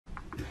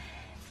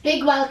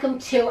Big welcome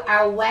to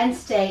our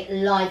Wednesday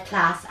live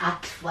class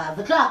at 12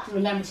 o'clock.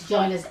 Remember to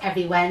join us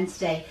every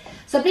Wednesday.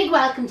 So big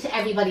welcome to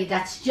everybody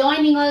that's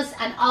joining us,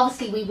 and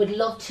obviously we would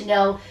love to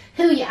know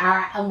who you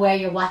are and where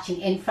you're watching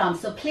in from.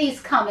 So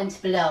please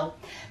comment below.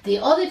 The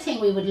other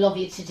thing we would love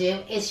you to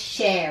do is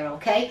share,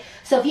 okay?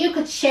 So if you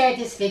could share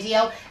this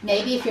video,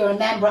 maybe if you're a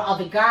member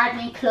of a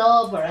gardening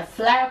club or a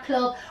flower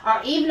club,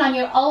 or even on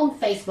your own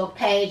Facebook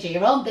page or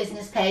your own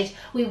business page,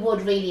 we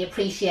would really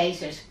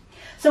appreciate it.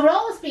 So we're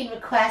always being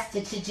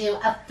requested to do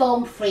a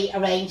foam-free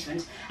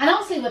arrangement, and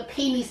obviously with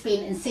peonies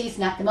being in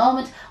season at the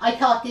moment, I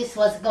thought this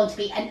was going to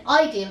be an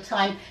ideal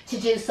time to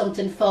do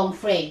something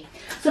foam-free.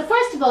 So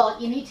first of all,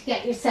 you need to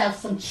get yourself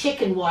some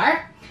chicken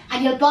wire,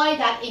 and you'll buy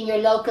that in your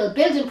local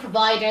building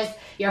providers,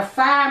 your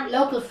farm,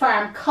 local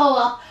farm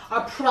co-op,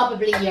 or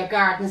probably your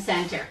garden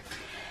centre.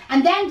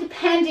 And then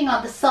depending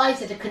on the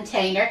size of the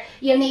container,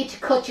 you'll need to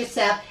cut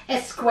yourself a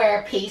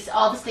square piece.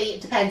 Obviously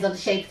it depends on the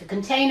shape of the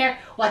container,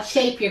 what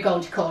shape you're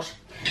going to cut.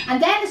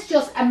 And then it's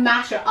just a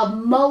matter of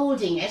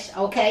moulding it,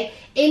 okay,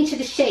 into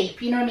the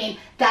shape, you know what I mean,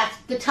 that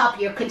the top of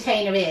your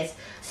container is.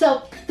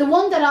 So the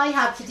one that I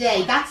have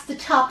today, that's the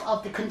top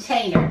of the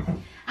container.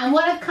 And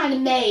what I've kind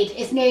of made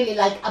is nearly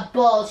like a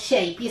ball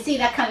shape. You see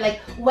that kind of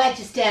like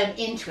wedges down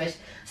into it.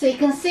 So you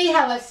can see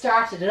how I've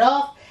started it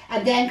off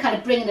and then kind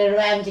of bringing it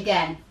around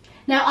again.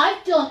 Now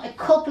I've done a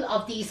couple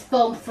of these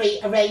foam-free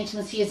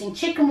arrangements using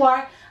chicken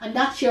wire. I'm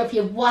not sure if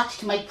you've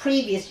watched my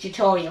previous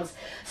tutorials.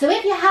 So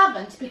if you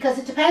haven't, because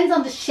it depends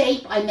on the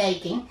shape I'm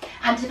making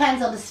and it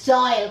depends on the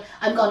style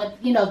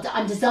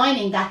I'm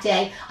designing that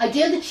day, I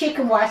do the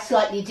chicken wire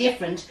slightly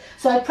different.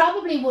 So I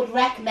probably would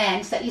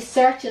recommend that you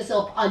search us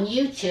up on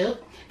YouTube,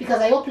 because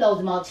I upload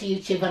them all to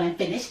YouTube when I'm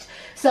finished.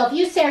 So if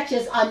you search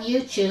us on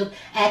YouTube,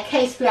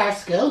 Case Flower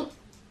School,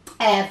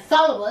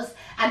 follow us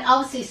and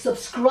obviously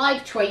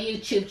subscribe to our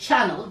YouTube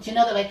channel, do you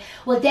know that way?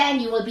 Well, then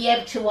you will be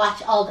able to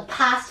watch all the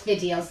past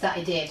videos that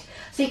I did.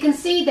 So you can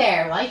see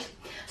there, right?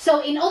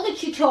 So in other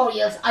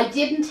tutorials, I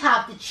didn't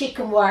have the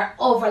chicken wire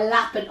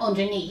overlapping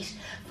underneath.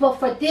 But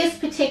for this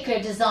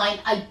particular design,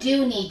 I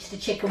do need the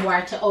chicken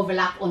wire to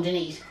overlap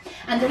underneath.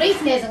 And the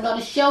reason is I'm going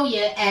to show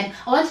you, I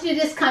want to do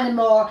this kind of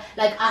more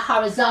like a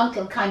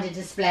horizontal kind of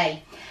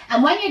display.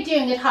 And when you're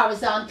doing it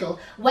horizontal,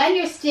 when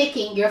you're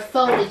sticking your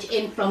foliage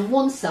in from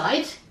one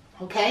side,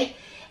 okay,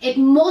 it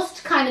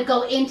must kind of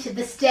go into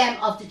the stem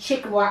of the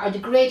chicken wire or the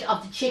grid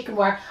of the chicken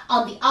wire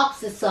on the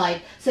opposite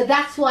side. So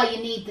that's why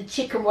you need the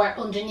chicken wire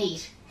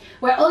underneath.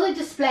 Where other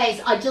displays,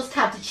 I just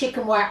have the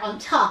chicken wire on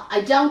top. I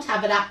don't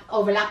have it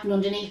overlapping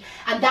underneath,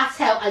 and that's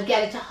how I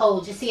get it to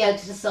hold, you see, out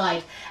to the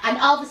side. And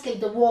obviously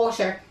the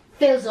water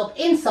fills up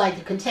inside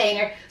the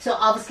container, so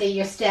obviously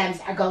your stems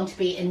are going to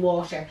be in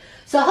water.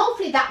 So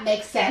hopefully that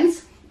makes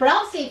sense. But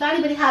obviously if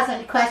anybody has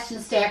any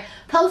questions there,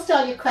 post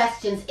all your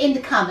questions in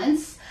the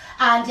comments.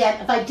 And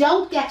if I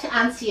don't get to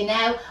answer you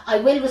now, I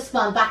will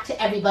respond back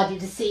to everybody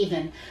this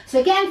evening. So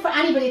again, for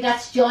anybody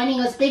that's joining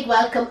us, big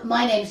welcome.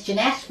 My name's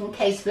Jeanette from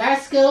Case Flower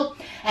School.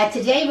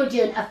 Today we're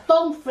doing a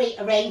foam-free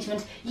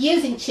arrangement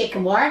using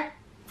chicken wire.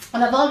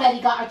 And I've already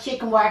got our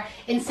chicken wire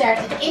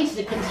inserted into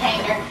the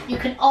container. You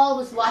can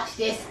always watch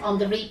this on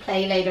the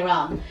replay later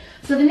on.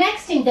 So the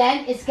next thing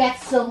then is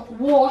get some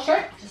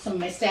water. Just some of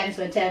my stems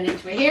went down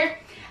into here.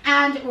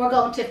 And we're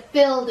going to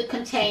fill the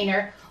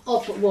container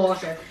up with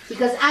water,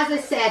 because as I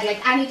said,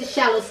 like any of the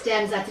shallow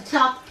stems at the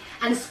top,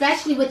 and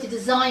especially with the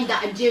design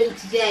that I'm doing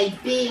today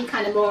being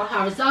kind of more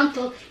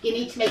horizontal, you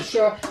need to make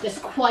sure there's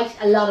quite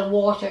a lot of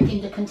water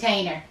in the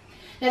container.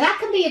 Now that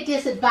can be a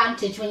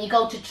disadvantage when you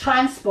go to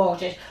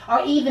transport it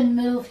or even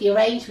move the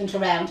arrangement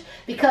around,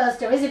 because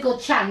there is a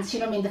good chance, you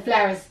know what I mean, the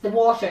flowers, the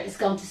water is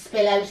going to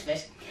spill out of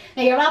it.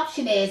 Now your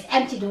option is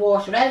empty the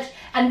water out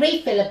and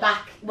refill it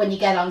back when you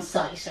get on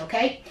site,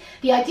 okay?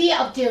 The idea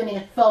of doing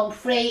it foam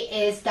free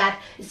is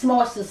that it's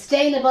more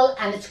sustainable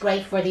and it's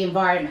great for the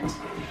environment.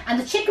 And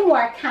the chicken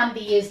wire can be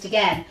used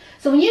again.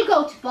 So when you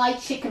go to buy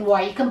chicken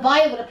wire, you can buy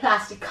it with a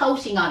plastic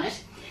coating on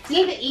it. It's a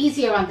little bit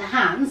easier on the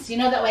hands, you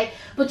know that way,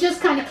 but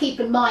just kind of keep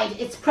in mind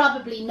it's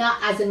probably not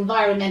as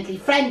environmentally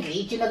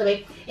friendly, do you know the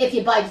way, if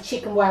you buy the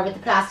chicken wire with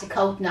the plastic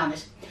coating on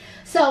it.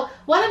 So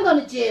what I'm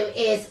going to do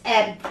is,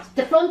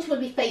 the front will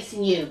be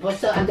facing you,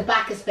 and the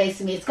back is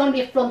facing me. It's going to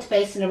be a front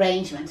facing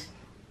arrangement.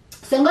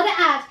 So I'm going to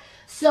add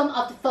some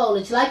of the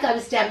foliage, like I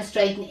was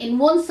demonstrating, in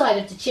one side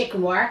of the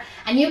chicken wire,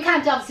 and you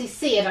can't obviously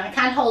see it, and I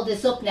can't hold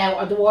this up now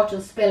or the water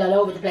will spill all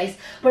over the place,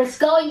 but it's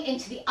going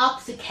into the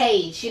opposite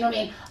cage, you know what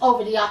I mean,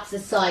 over the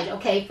opposite side,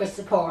 okay, for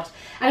support.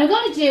 And I'm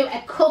going to do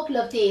a couple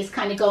of these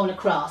kind of going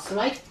across,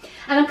 right?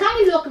 And I'm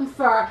kind of looking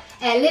for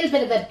a little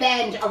bit of a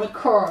bend or a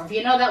curve,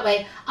 you know, that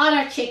way on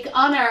our chicken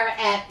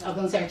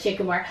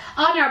wire,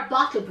 on our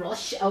bottle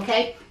brush,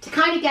 okay, to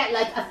kind of get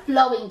like a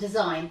flowing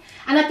design.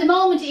 And at the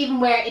moment, even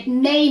where it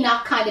may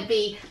not kind of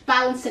be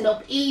balancing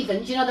up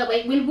even, you know, that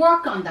way we'll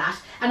work on that.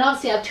 And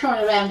obviously I'll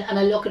turn around and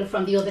I'll look at it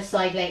from the other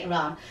side later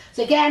on.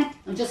 So again,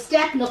 I'm just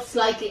stepping up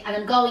slightly and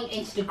I'm going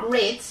into the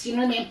grids, you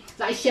know what I mean,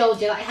 that I showed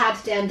you that I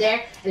had down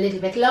there, a little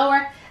bit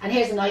lower. And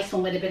here's a nice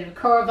one with a bit of a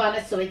curve on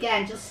it. So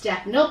again, just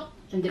stepping up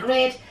in the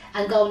grid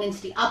and going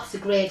into the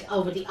opposite grid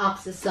over the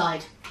opposite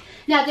side.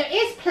 Now there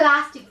is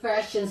plastic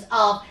versions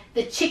of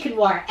the chicken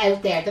wire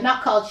out there. They're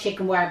not called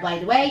chicken wire, by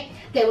the way.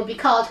 They would be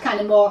called kind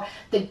of more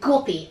the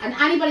guppy. And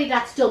anybody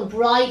that's done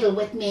bridal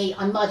with me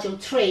on module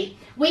 3,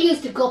 we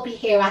use the guppy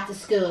here at the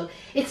school.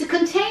 It's a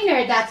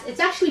container it's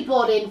actually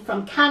bought in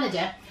from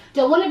Canada.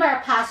 So one of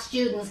our past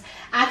students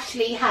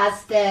actually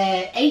has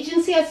the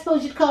agency, I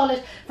suppose you'd call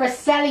it, for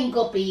selling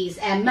guppies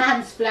and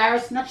Mahon's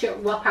Flowers. Not sure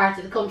what part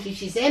of the country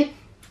she's in.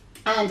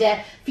 And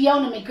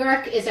Fiona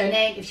McGurk is her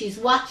name. If she's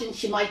watching,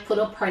 she might put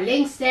up her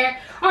links there,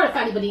 or if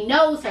anybody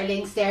knows her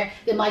links there,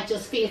 they might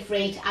just feel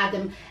free to add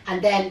them,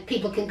 and then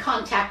people can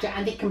contact her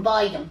and they can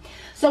buy them.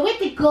 So with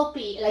the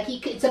guppy, like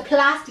it's a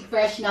plastic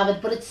version of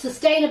it, but it's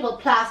sustainable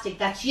plastic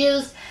that's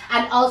used,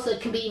 and also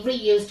it can be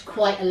reused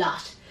quite a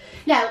lot.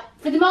 Now,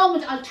 for the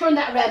moment, I'll turn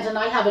that around and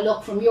I'll have a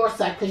look from your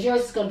side, because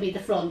yours is going to be the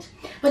front.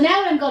 But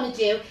now what I'm going to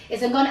do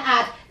is I'm going to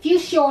add a few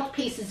short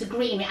pieces of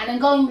greenery, and I'm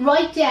going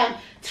right down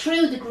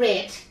through the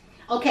grid.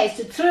 Okay,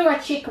 so through our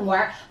chicken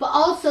wire, but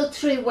also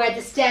through where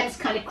the stems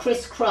kind of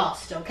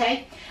crisscrossed,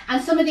 okay?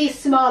 And some of these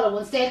smaller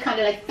ones, they'll kind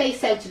of like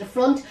face out to the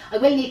front. I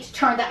will need to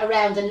turn that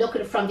around and look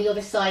at it from the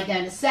other side now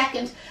in a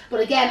second.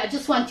 But again, I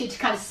just want you to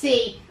kind of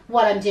see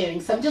what I'm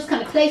doing. So I'm just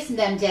kind of placing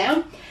them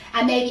down,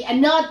 and maybe a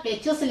nod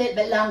bit, just a little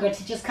bit longer,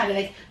 to just kind of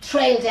like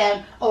trail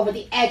down over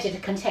the edge of the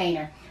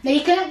container. Now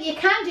you can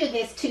do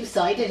this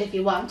two-sided if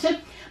you want to,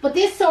 but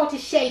this sort of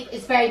shape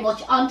is very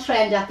much on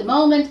trend at the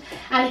moment.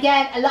 And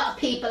again, a lot of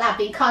people have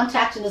been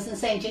contacting us and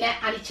saying,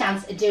 Jeanette, any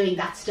chance of doing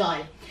that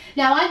style?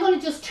 Now I'm going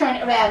to just turn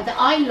it around that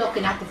I'm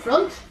looking at the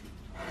front.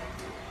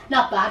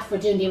 Not bad for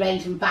doing the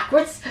arrangement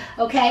backwards,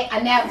 okay?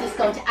 And now I'm just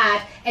going to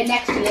add an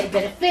extra little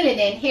bit of filling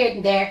in here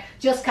and there,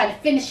 just kind of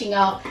finishing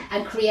off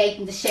and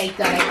creating the shape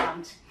that I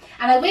want.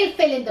 And I will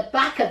fill in the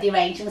back of the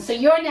arrangement, so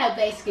you're now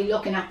basically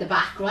looking at the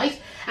back,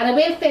 right? And I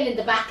will fill in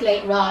the back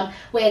later on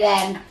with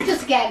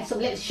just again some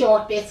little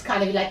short bits,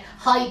 kind of like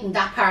hiding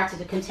that part of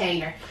the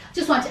container.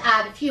 Just want to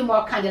add a few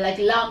more kind of like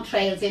long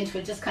trails into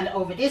it, just kind of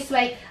over this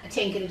way. I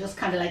think it'll just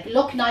kind of like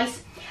look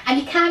nice. And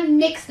you can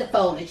mix the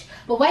foliage,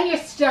 but when you're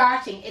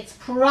starting, it's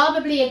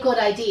probably a good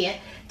idea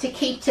to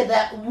keep to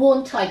the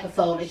one type of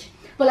foliage.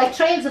 But like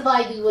Trails of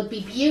Ivy would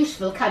be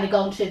beautiful kind of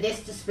going through this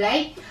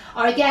display.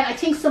 Or again, I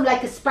think some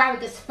like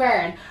asparagus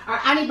fern, or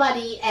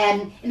anybody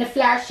in a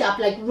flower shop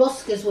like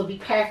ruscas would be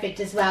perfect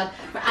as well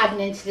for adding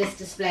into this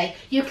display.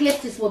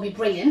 Eucalyptus would be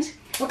brilliant.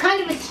 We're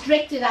kind of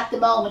restricted at the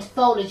moment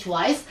foliage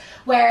wise,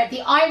 where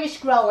the Irish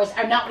growers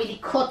are not really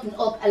cutting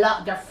up a lot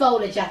of their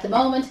foliage at the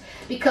moment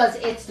because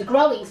it's the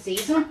growing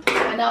season,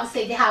 and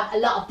obviously they have a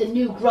lot of the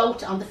new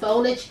growth on the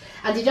foliage,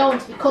 and they don't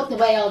want to be cutting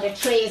away all their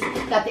trees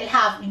that they'll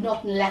have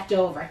nothing left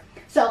over.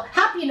 So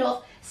happy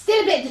enough,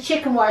 still a bit of the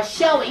chicken wire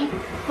showing,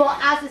 but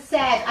as I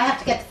said, I have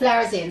to get the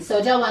flowers in, so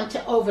I don't want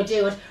to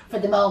overdo it for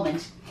the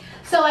moment.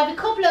 So I have a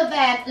couple of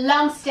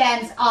long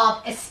stems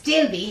of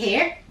astilbe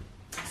here.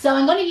 So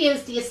I'm going to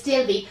use the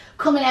astilbe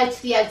coming out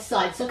to the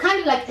outside. So kind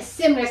of like a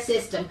similar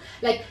system,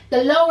 like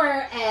the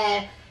lower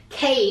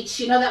cage,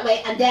 you know, that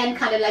way, and then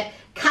kind of like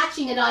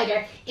catching it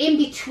either in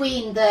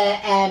between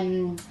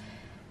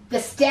the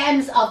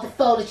stems of the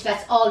foliage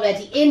that's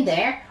already in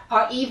there,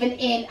 or even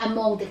in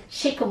among the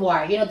chicken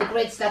wire, you know, the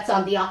grids that's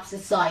on the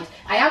opposite side.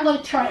 I am going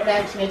to turn it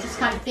around to me. I just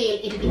kind of feel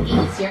it'll be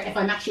easier if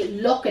I'm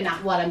actually looking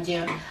at what I'm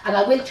doing, and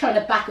I will turn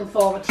it back and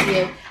forward to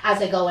you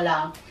as I go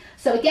along.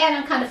 So again,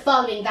 I'm kind of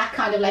following that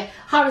kind of like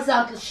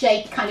horizontal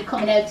shape kind of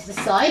coming out to the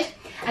side.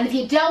 And if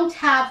you don't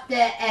have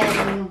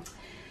the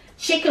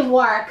chicken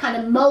wire kind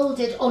of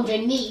molded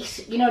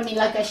underneath, you know what I mean,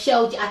 like I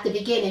showed you at the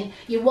beginning,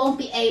 you won't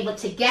be able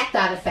to get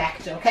that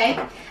effect, okay?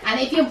 And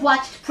if you've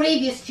watched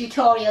previous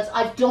tutorials,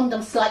 I've done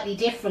them slightly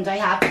different, I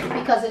have,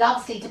 because it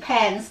obviously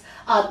depends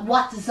on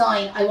what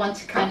design I want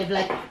to kind of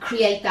like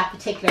create that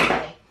particular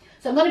way.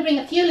 So I'm going to bring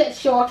a few little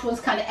short ones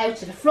kind of out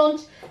to the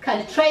front,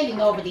 kind of trailing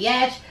over the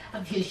edge,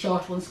 and a few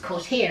short ones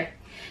cut here.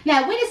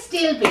 Now with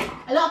astilbe,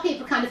 a lot of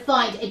people kind of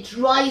find it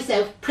dries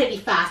out pretty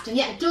fast, and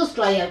yeah, it does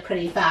dry out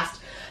pretty fast.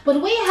 But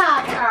we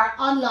have our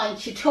online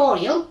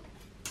tutorial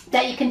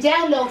that you can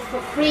download for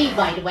free,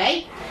 by the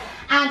way,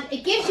 and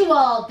it gives you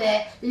all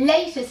the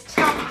latest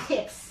top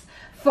tips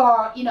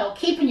for, you know,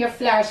 keeping your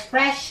flowers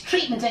fresh,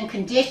 treatment and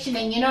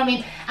conditioning, you know what I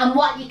mean, and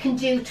what you can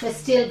do to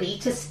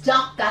astilbe to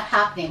stop that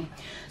happening.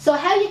 So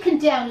how you can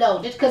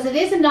download it, because it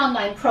is an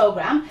online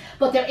program,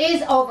 but there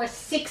is over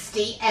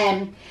 60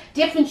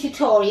 different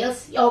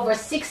tutorials, over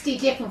 60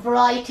 different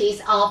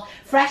varieties of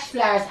fresh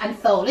flowers and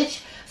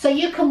foliage. So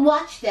you can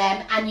watch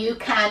them and you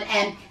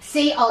can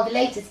see all the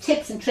latest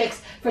tips and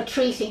tricks for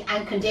treating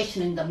and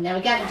conditioning them. Now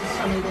again, I'm just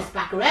turning this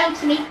back around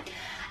to me.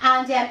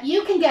 And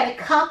you can get a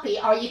copy,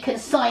 or you can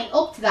sign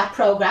up to that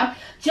program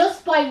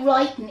just by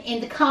writing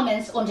in the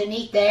comments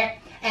underneath there,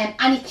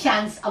 any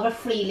chance of a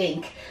free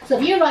link. So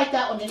if you write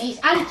that underneath,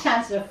 any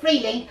chance of a free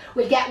link,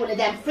 we'll get one of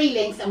them free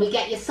links and we'll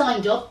get you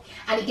signed up.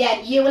 And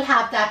again, you will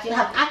have that, you'll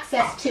have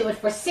access to it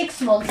for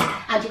 6 months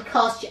and it'll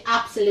cost you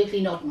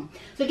absolutely nothing.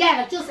 So again,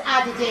 I've just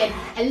added in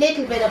a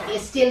little bit of the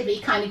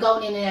Astilbe kind of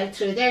going in and out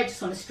through there.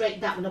 Just want to straighten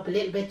that one up a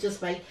little bit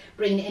just by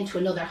bringing it into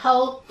another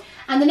hole.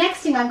 And the next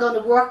thing I'm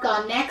going to work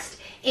on next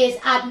is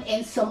adding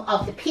in some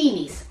of the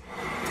peonies.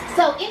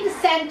 So in the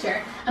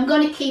centre, I'm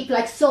going to keep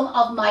like some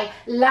of my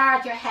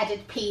larger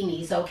headed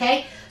peonies,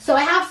 okay? So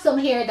I have some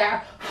here that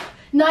are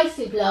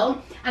nicely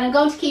blown, and I'm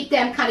going to keep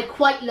them kind of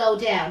quite low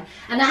down.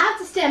 And I have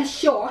the stems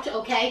short,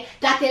 okay,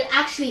 that they'll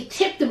actually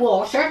tip the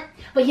water,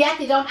 but yet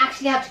they don't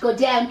actually have to go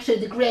down through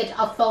the grid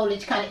of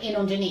foliage kind of in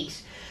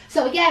underneath.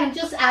 So again, I'm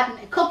just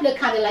adding a couple of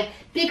kind of like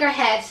bigger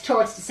heads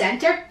towards the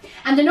centre.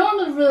 And the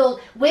normal rule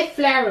with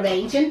flower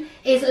arranging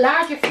is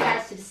larger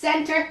flowers to the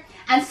centre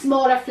and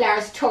smaller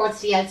flowers towards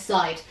the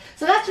outside.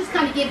 So that's just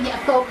kind of giving you a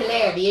focal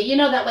area, you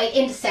know, that way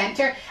in the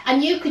centre.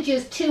 And you could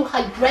use 2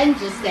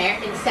 hydrangeas there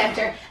in the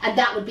centre, and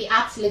that would be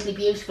absolutely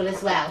beautiful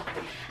as well.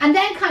 And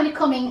then kind of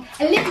coming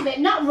a little bit,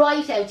 not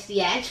right out to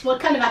the edge, but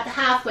kind of at the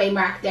halfway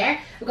mark there,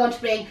 we're going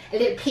to bring a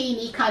little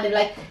peony kind of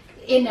like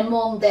in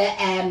among the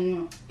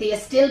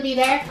Astilbe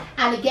there,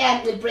 and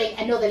again we'll bring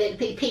another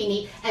little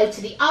peony out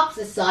to the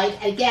opposite side,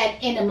 again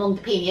in among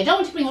the peony. I don't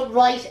want to bring it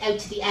right out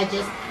to the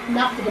edges,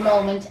 not for the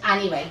moment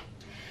anyway.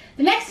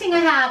 The next thing I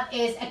have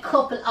is a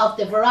couple of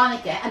the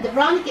Veronica, and the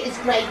Veronica is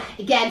great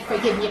again for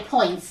giving you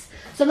points.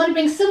 So I'm going to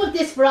bring some of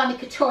this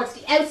Veronica towards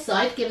the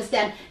outside, give us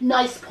them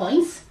nice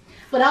points,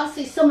 but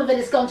obviously some of it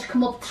is going to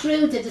come up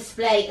through the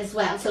display as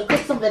well. So I'll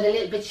cut some of it a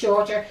little bit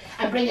shorter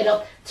and bring it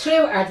up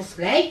through our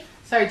display.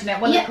 Sorry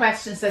Jeanette, one of the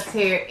questions that's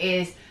here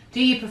is,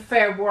 do you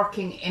prefer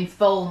working in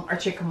foam or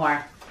chicken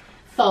wire?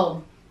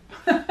 Foam.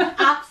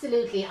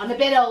 Absolutely. I'm a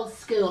bit old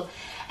school.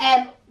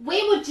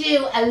 We would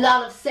do a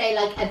lot of, say,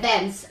 like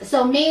events,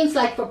 so means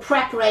like for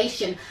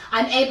preparation,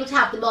 I'm able to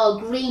have them all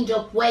greened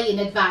up way in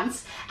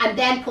advance and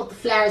then put the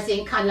flowers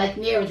in kind of like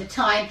nearer the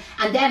time,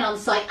 and then on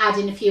site add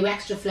in a few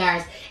extra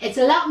flowers. It's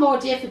a lot more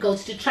difficult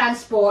to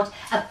transport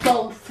a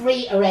foam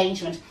free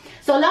arrangement.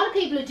 So a lot of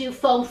people who do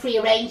foam free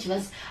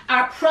arrangements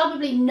are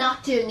probably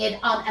not doing it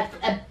on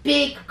a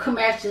big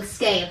commercial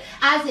scale,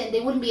 as in they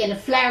wouldn't be in a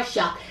flower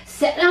shop.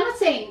 So, I'm not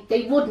saying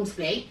they wouldn't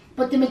be,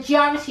 but the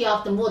majority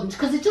of them wouldn't,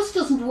 because it just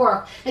doesn't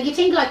work. Like you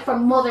think like for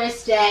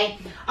Mother's Day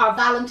or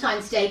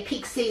Valentine's Day,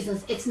 peak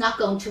seasons, it's not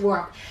going to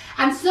work.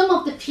 And some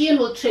of the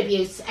funeral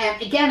tributes,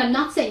 again, I'm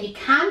not saying you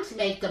can't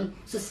make them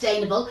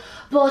sustainable,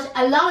 but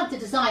a lot of the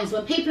designs,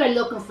 when people are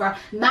looking for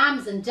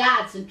mums and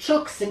dads and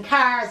trucks and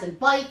cars and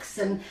bikes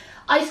and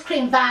ice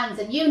cream vans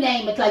and you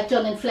name it, like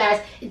done in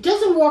flowers, it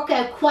doesn't work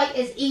out quite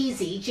as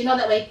easy, do you know,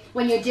 that way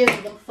when you're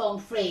doing them foam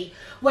free,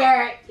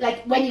 where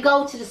like when you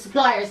go to the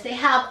suppliers, they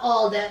have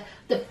all the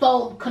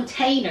foam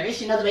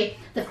containers, you know, the way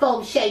the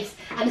foam shapes,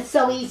 and it's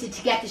so easy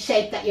to get the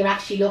shape that you're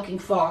actually looking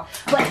for.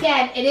 But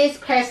again, it is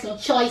personal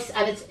choice,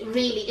 and it's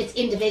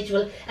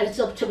individual, and it's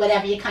up to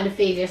whatever you kind of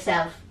feel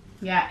yourself.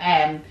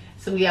 Yeah.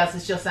 Somebody else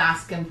is just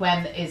asking,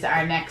 when is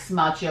our next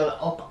module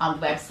up on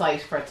the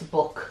website for it to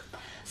book?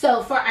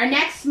 So for our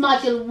next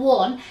module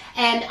 1,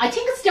 I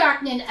think it's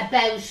starting in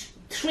about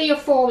 3 or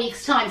 4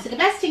 weeks time. So the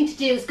best thing to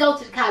do is go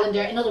to the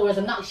calendar. In other words,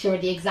 I'm not sure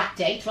the exact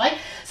date, right?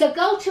 So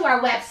go to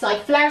our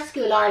website,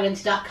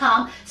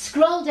 flowerschoolisland.com,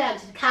 scroll down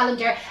to the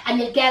calendar, and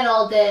you'll get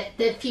all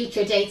the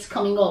future dates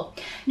coming up.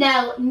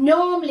 Now,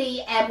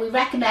 normally we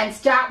recommend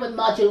start with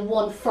module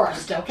 1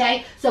 first,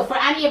 okay? So for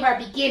any of our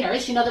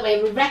beginners, you know, the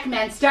way we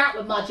recommend start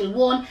with module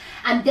 1,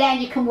 and then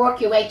you can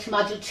work your way to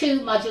module 2,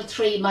 module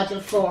 3,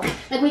 module 4.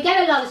 Like we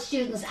get a lot of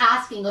students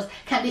asking us,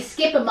 can they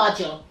skip a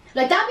module?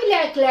 Like that'd be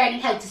like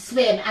learning how to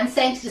swim and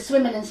saying to the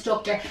swimming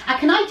instructor,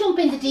 can I jump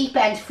in the deep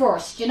end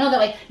first? You know, that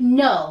way?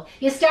 No.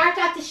 You start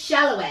at the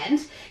shallow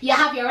end, you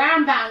have your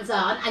armbands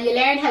on, and you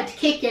learn how to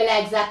kick your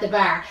legs at the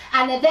bar.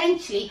 And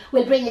eventually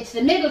we'll bring you to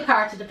the middle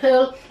part of the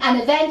pool,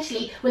 and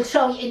eventually we'll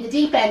throw you in the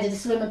deep end of the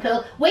swimming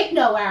pool with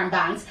no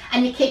armbands,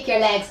 and you kick your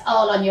legs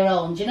all on your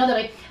own. Do you know that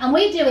way? And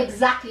we do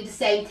exactly the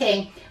same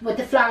thing with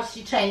the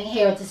floristry training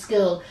here at the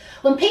school.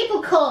 When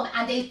people come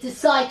and they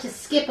decide to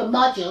skip a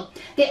module,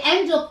 they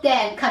end up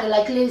then kind of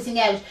like losing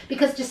out,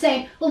 because they're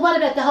saying, well, what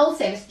about the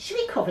wholesalers? Should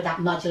we cover that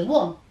module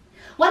 1?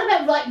 What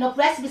about writing up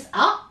recipes?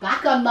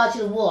 Back on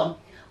module 1.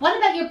 What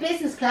about your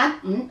business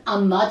plan?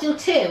 On module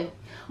 2.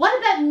 What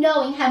about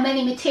knowing how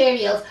many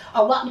materials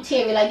or what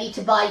material I need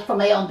to buy for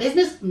my own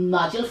business?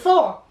 Module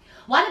 4.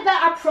 What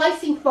about our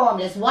pricing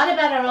formulas? What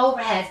about our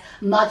overheads?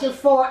 Module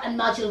 4 and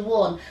module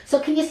 1. So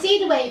can you see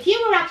the way, if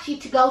you were actually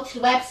to go to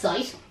the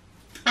website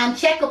and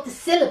check up the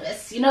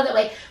syllabus, you know, that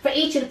way, for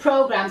each of the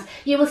programs,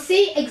 you will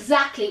see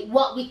exactly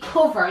what we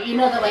cover, you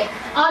know, that way,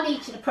 on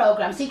each of the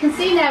programs. So you can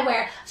see now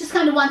where I just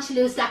kind of want to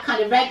lose that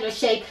kind of regular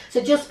shape,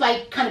 so just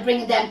by kind of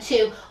bringing them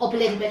two up a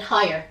little bit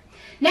higher.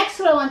 Next,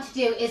 what I want to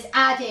do is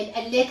add in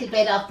a little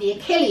bit of the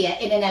achillea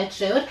in and out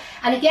through it.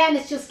 And again,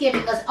 it's just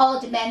giving us all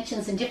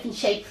dimensions and different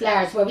shaped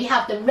flowers, where we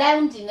have the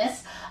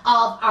roundiness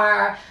of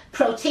our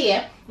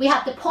protea, we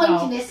have the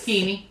pointiness,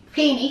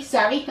 Peony,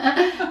 sorry.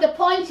 The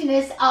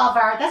pointiness of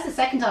our, that's the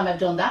second time I've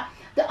done that,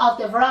 of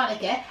the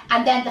Veronica,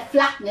 and then the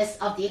flatness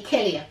of the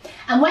Achillea.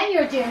 And when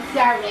you're doing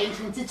flower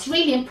arrangements, it's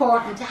really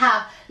important to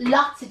have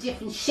lots of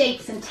different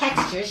shapes and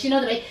textures, you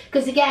know the way,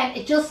 because again,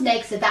 it just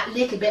makes it that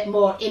little bit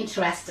more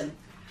interesting.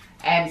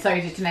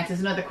 Sorry, Jeanette,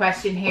 there's another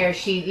question here.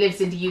 She lives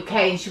in the UK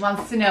and she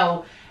wants to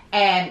know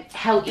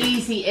how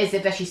easy is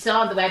it, that she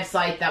saw on the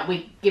website that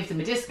we give them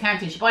a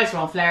discount and she buys her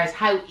own flowers.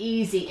 How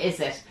easy is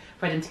it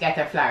for them to get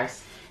their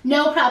flowers?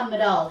 No problem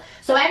at all.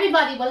 So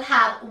everybody will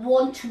have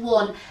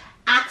one-to-one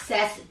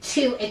access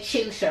to a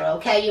tutor,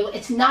 okay?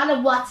 It's not a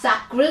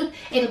WhatsApp group,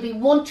 it'll be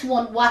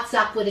one-to-one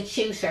WhatsApp with a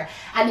tutor,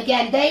 and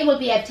again they will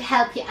be able to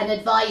help you and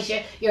advise you.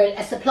 You're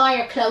a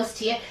supplier close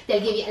to you,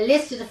 they'll give you a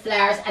list of the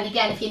flowers, and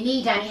again if you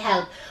need any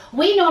help,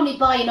 we normally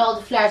buy in all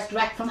the flowers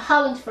direct from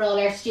Holland for all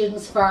our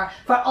students for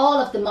all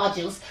of the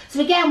modules.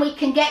 So again, we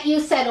can get you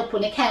set up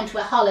an account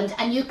with Holland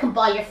and you can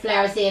buy your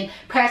flowers in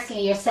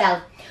personally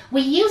yourself.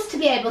 We used to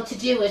be able to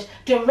do it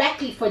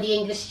directly for the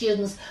English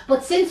students,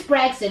 but since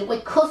Brexit,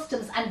 with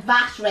customs and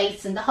VAT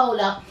rates and the whole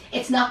lot,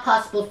 it's not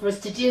possible for us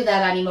to do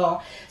that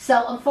anymore.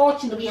 So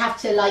unfortunately, we have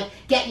to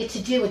get you to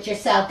do it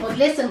yourself. But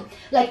listen,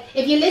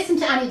 if you listen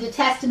to any of the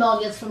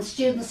testimonials from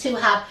students who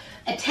have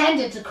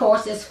attended the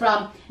courses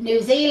from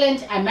New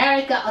Zealand,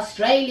 America,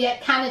 Australia,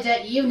 Canada,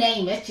 you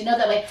name it, you know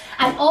that way,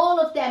 and all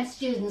of them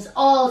students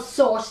all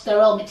source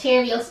their own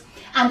materials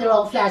and their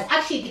own flowers.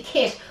 Actually, the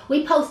kit,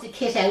 we post the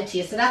kit out to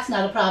you, so that's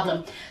not a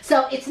problem.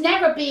 So it's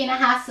never been a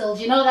hassle,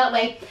 you know that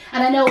way.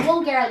 And I know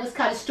one girl was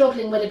kind of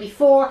struggling with it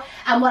before,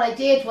 and what I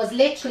did was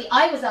literally,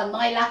 I was on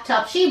my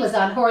laptop, she was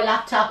on her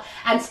laptop,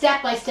 and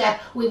step by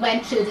step we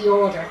went through the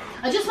order.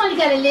 I just want to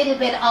get a little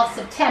bit of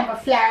September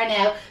flower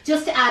now,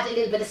 just to add a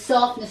little bit of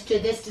softness to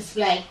this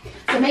display.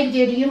 So maybe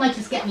Deirdre, you might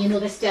just get me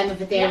another stem of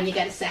it there when you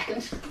get a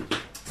second.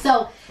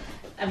 So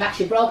I've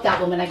actually broke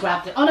that one when I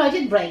grabbed it. Oh no, I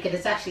didn't break it.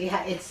 It's actually,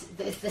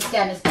 the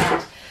stem is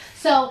bad.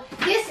 So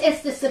this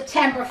is the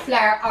September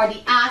flower, or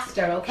the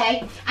aster,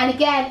 okay? And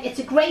again, it's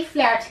a great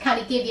flower to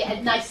kind of give you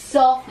a nice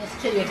softness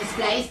to your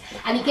displays.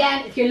 And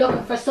again, if you're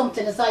looking for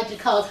something, as I would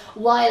call,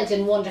 wild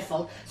and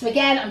wonderful. So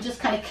again, I'm just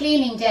kind of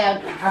cleaning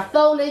down our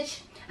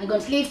foliage. I'm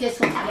going to leave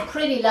this one kind of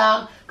pretty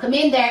long. Come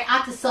in there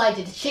at the side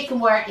of the chicken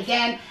wire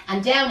again,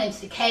 and down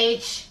into the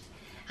cage.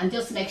 And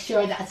just make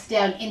sure that it's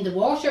down in the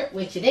water,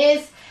 which it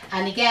is.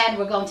 And again,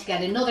 we're going to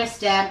get another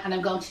stem, and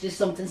I'm going to do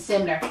something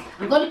similar.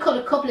 I'm going to cut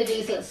a couple of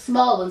these little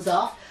small ones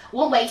off.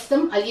 Won't waste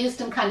them. I'll use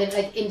them kind of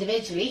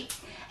individually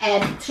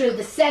through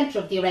the centre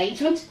of the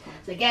arrangement.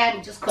 So again,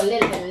 we just cut a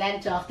little bit of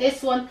length off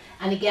this one,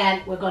 and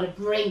again, we're going to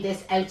bring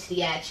this out to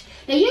the edge.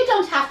 Now, you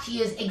don't have to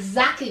use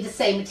exactly the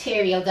same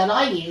material that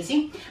I'm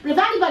using, but if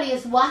anybody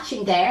is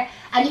watching there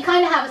and you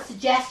kind of have a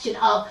suggestion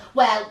of,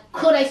 well,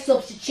 could I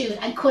substitute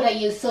and could I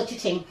use such a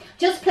thing,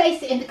 just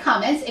place it in the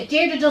comments. If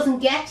Deirdre doesn't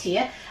get to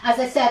you, as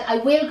I said, I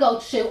will go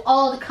through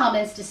all the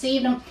comments this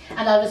evening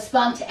and I'll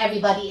respond to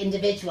everybody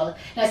individual.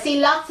 Now, see,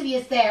 lots of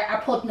you there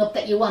are putting up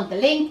that you want the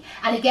link,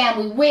 and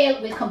again,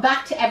 we'll come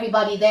back to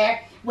everybody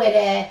there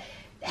with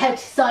how to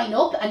sign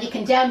up, and you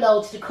can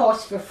download the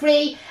course for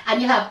free, and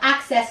you'll have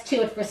access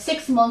to it for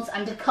 6 months,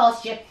 and it'll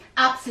cost you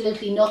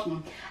absolutely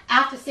nothing.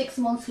 After 6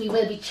 months, we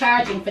will be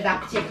charging for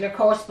that particular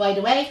course, by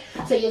the way,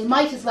 so you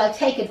might as well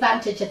take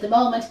advantage at the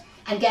moment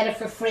and get it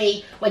for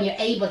free when you're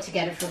able to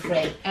get it for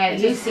free.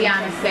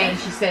 Luciana is saying,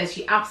 she says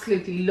she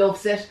absolutely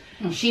loves it.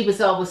 She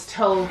was always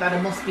told that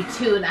it must be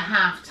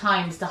 2.5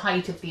 times the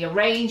height of the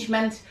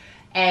arrangement.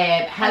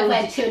 I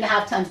went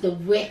 2.5 times the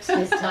width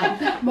this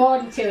time, more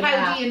than 2.5.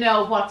 How do you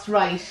know what's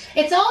right?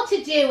 It's all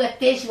to do with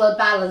visual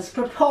balance,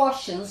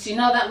 proportions, you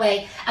know that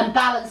way, and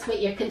balance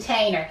with your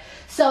container.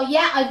 So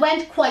yeah, I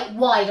went quite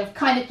wide. I've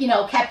kind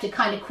of, kept it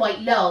kind of quite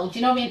low, do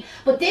you know what I mean?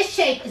 But this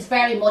shape is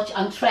very much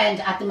on trend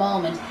at the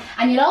moment.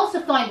 And you'll also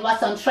find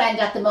what's on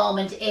trend at the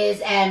moment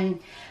is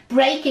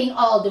breaking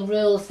all the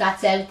rules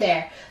that's out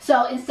there.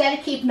 So instead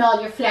of keeping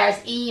all your flowers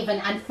even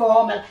and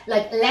formal,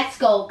 let's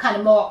go kind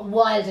of more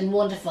wild and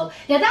wonderful.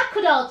 Now that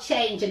could all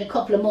change in a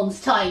couple of months'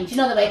 time, do you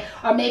know the way?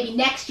 Or maybe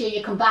next year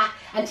you come back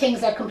and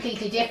things are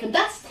completely different.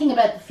 That's the thing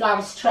about the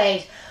florist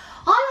trade.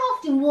 I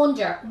often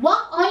wonder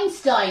what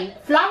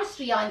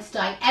Floristry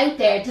Einstein out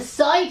there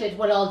decided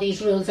what all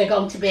these rules are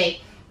going to be.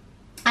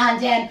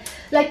 And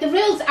the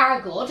rules are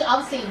good.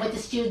 Obviously with the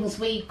students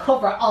we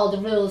cover all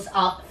the rules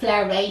of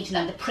flower arranging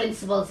and the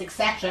principles,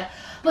 etc.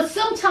 But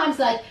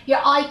sometimes your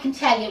eye can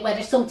tell you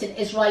whether something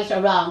is right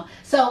or wrong.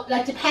 So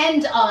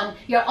depend on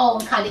your own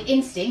kind of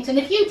instinct, and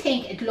if you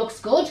think it looks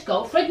good,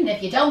 go for it, and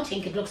if you don't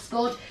think it looks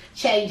good,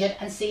 change it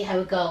and see how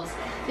it goes.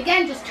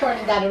 Again, just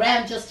turning that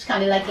around just to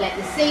kind of let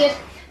you see it.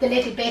 The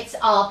little bits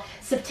of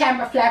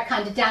September flower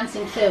kind of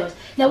dancing through it.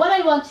 Now what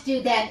I want to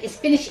do then is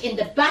finish in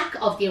the back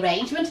of the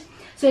arrangement.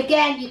 So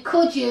again, you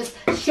could use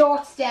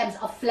short stems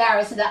of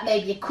flowers so that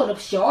maybe you cut up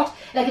short.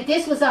 Like if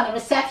this was on a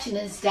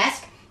receptionist's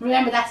desk,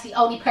 Remember, that's the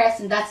only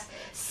person that's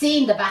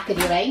seeing the back of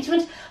the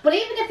arrangement. But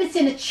even if it's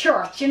in a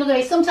church, you know, the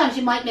way sometimes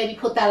you might maybe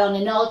put that on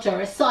an altar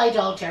or a side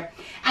altar,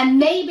 and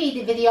maybe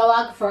the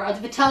videographer or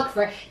the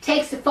photographer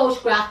takes a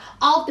photograph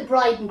of the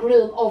bride and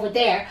groom over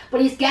there,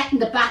 but he's getting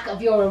the back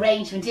of your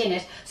arrangement in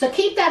it. So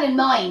keep that in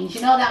mind,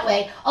 you know, that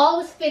way.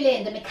 Always fill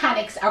in the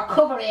mechanics, or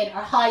cover in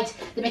or hide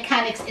the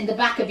mechanics in the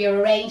back of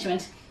your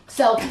arrangement.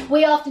 So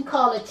we often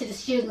call it, to the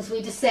students,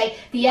 we just say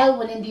the L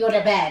one in the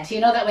other bed, you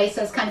know, that way.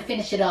 So it's kind of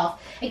finish it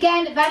off.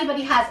 Again, if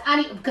anybody has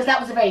any, because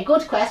that was a very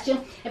good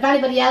question, if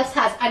anybody else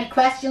has any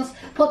questions,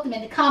 put them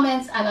in the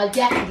comments and I'll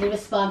definitely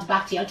respond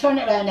back to you. I'll turn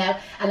it around now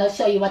and I'll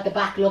show you what the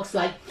back looks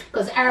like,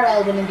 because our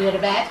L one in the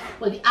other bed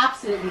will be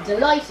absolutely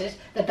delighted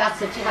that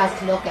that's what she has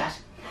to look at.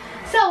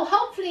 So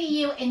hopefully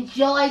you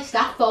enjoyed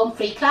that foam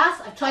free class.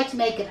 I've tried to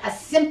make it as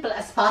simple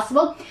as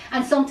possible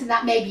and something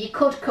that maybe you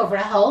could cover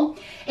at home.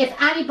 If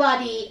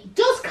anybody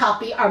does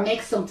copy or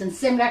make something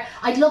similar,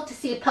 I'd love to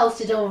see it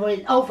posted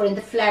over in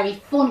the Flary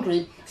Fun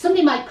group.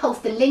 Somebody might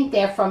post the link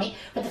there for me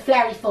for the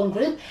Flary Fun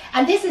group.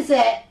 And this is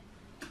a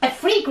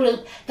free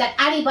group that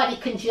anybody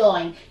can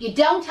join. You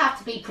don't have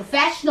to be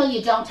professional,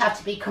 you don't have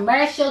to be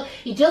commercial,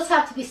 you just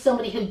have to be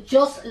somebody who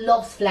just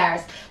loves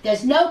flowers.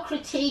 There's no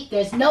critique,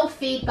 there's no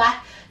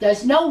feedback,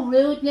 there's no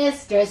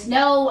rudeness, there's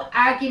no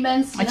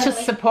arguments. It's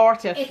just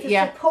supportive. It's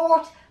a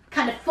support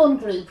kind of fun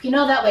group, you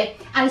know, that way.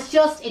 And it's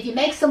just, if you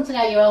make something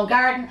out of your own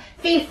garden,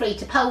 feel free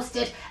to post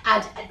it,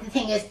 and the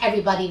thing is,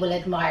 everybody will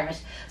admire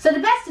it. So the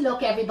best of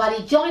luck,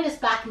 everybody. Join us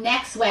back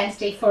next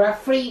Wednesday for our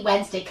free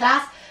Wednesday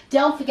class.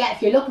 Don't forget,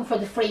 if you're looking for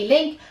the free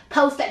link,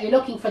 post that you're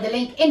looking for the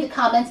link in the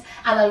comments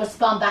and I'll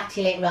respond back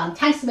to you later on.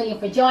 Thanks a million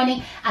for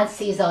joining, and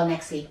see you all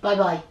next week. Bye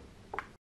bye.